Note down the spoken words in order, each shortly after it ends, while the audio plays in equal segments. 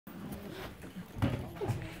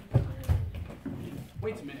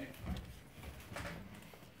Wait a minute.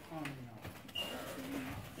 Oh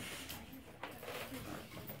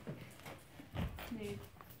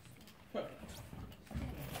no.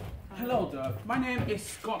 Hello there, my name is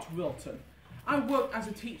Scott Wilton. I work as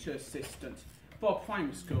a teacher assistant for a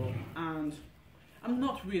primary school and I'm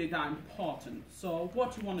not really that important, so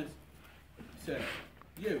what do you want to say?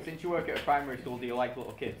 You? Since you work at a primary school, do you like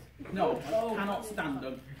little kids? No, I cannot stand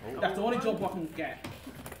them. That's the only job I can get.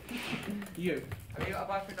 You? Have you got a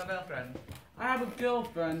boyfriend or girlfriend? I have a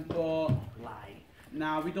girlfriend, but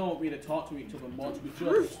now we don't really talk to each other much. We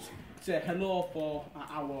just say hello for an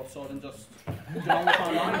hour or so and just get on with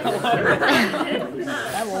our lives.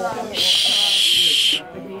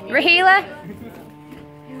 Rahila?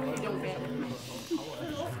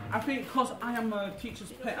 I think because I am a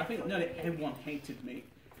teacher's pet, I think nearly everyone hated me.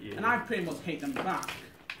 Yeah. And I pretty much hate them back.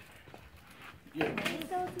 You? Are you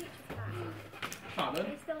still a teacher's pet? Pardon? Are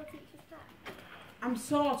you still a teacher's pet? I'm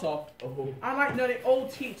sort of. Oh. I like nearly all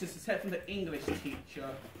teachers except for the English teacher.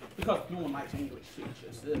 Because no one likes English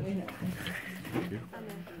teachers.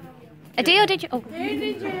 Adele, did you? Oh. Who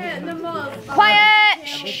did you hit the most? Quiet!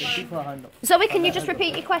 Zoe, can you just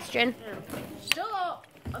repeat your question? Shut up!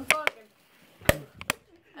 I'm talking.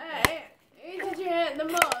 Hey, who did you hit the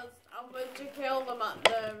most? And would you kill them at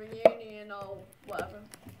the reunion or whatever?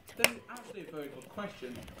 That's actually a very good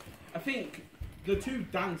question. I think the two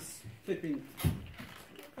dance flipping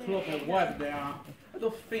club or whatever they are, I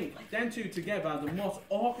just think them two together are the most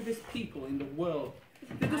awkwardest people in the world.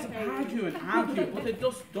 They just argue and argue, but they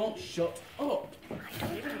just don't shut up.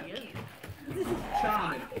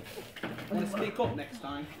 Charming. Want to speak up next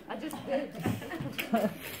time? I just did.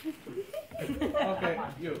 Okay,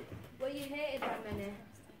 you. Well, you hated that many.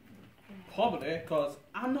 Probably, because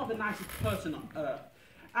I'm not the nicest person on earth.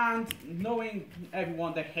 And knowing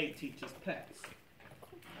everyone, they hate teachers' pets.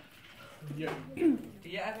 You. Do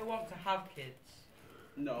you ever want to have kids?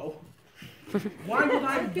 No. Why would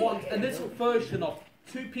I want a little version of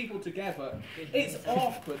two people together? It's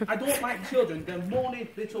awkward. I don't like children. They're mourning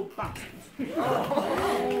little bastards.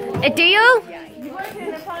 Adele? You work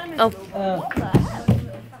in a primary Oh. school. What the hell?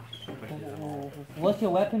 What's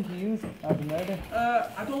your weapon to use as a murder?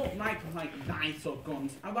 I don't like knives or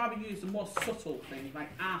guns. I'd rather use the more subtle things like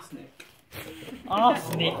arsenic.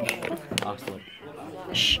 Arsenic. Arsenic.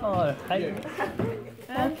 Oh, hey.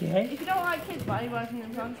 Okay. If you don't like kids, why are you working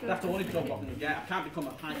in primary school? That's the only job I can get. I can't become a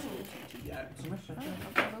high school teacher yet.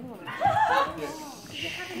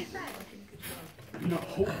 No.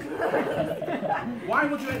 Why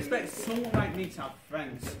would you expect someone like me to have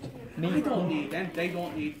friends? I don't need them, they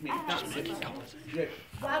don't need me. That's it. Yeah.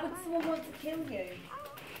 Why would someone want to kill you?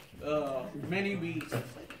 Many reasons.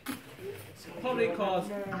 Probably because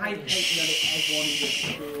I hate nearly everyone in this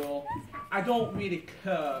school. I don't really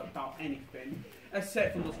care about anything,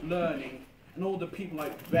 except for just learning. And all the people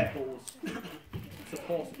like rebels,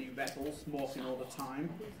 supposed to be rebels, smoking all the time.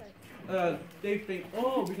 They think,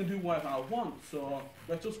 oh, we can do whatever I want, so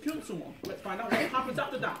let's just kill someone. Let's find out what happens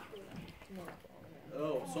after that.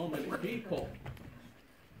 Oh, so many people.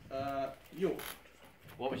 You.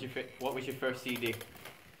 What was your first CD?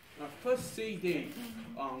 My first CD.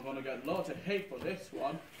 Oh, I'm gonna get loads of hate for this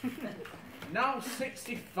one. Now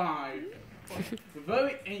 65.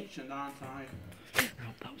 Very ancient, aren't I?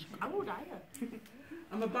 How old are you?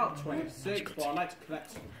 I'm about 26, but I like to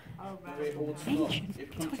collect very old stuff. If you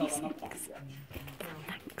can tell, I'm not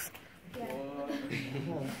Thanks.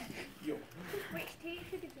 Yo. Which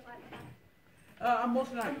teacher did you like that? I'm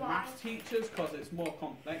mostly like maths teachers because it's more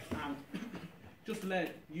complex and just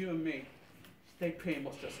let you and me, they pretty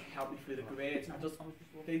much just help me through the grades.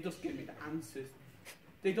 They just give me the answers.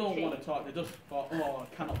 They don't want to talk, they just thought, oh,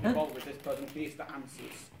 I cannot be bothered with this person, here's the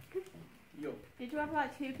answers. Yo. Did you have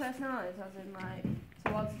like two personalities, as in like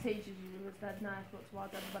towards the teachers you were dead nice, but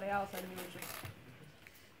towards everybody else and you were just...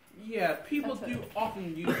 Yeah, people do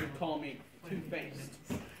often usually call me two-faced.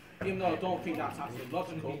 Even though I don't think that's actually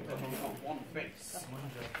logical because I've got one face.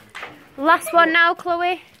 Last one now, Chloe.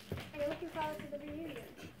 Are you looking forward to the reunion?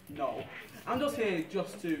 No. I'm just here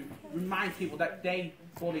just to remind people that they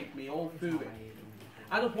bullied me all through it.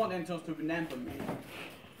 I just want them just to remember me.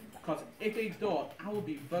 Because if they don't, I will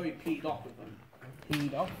be very peed off with them.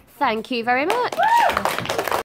 Peed off. Thank you very much.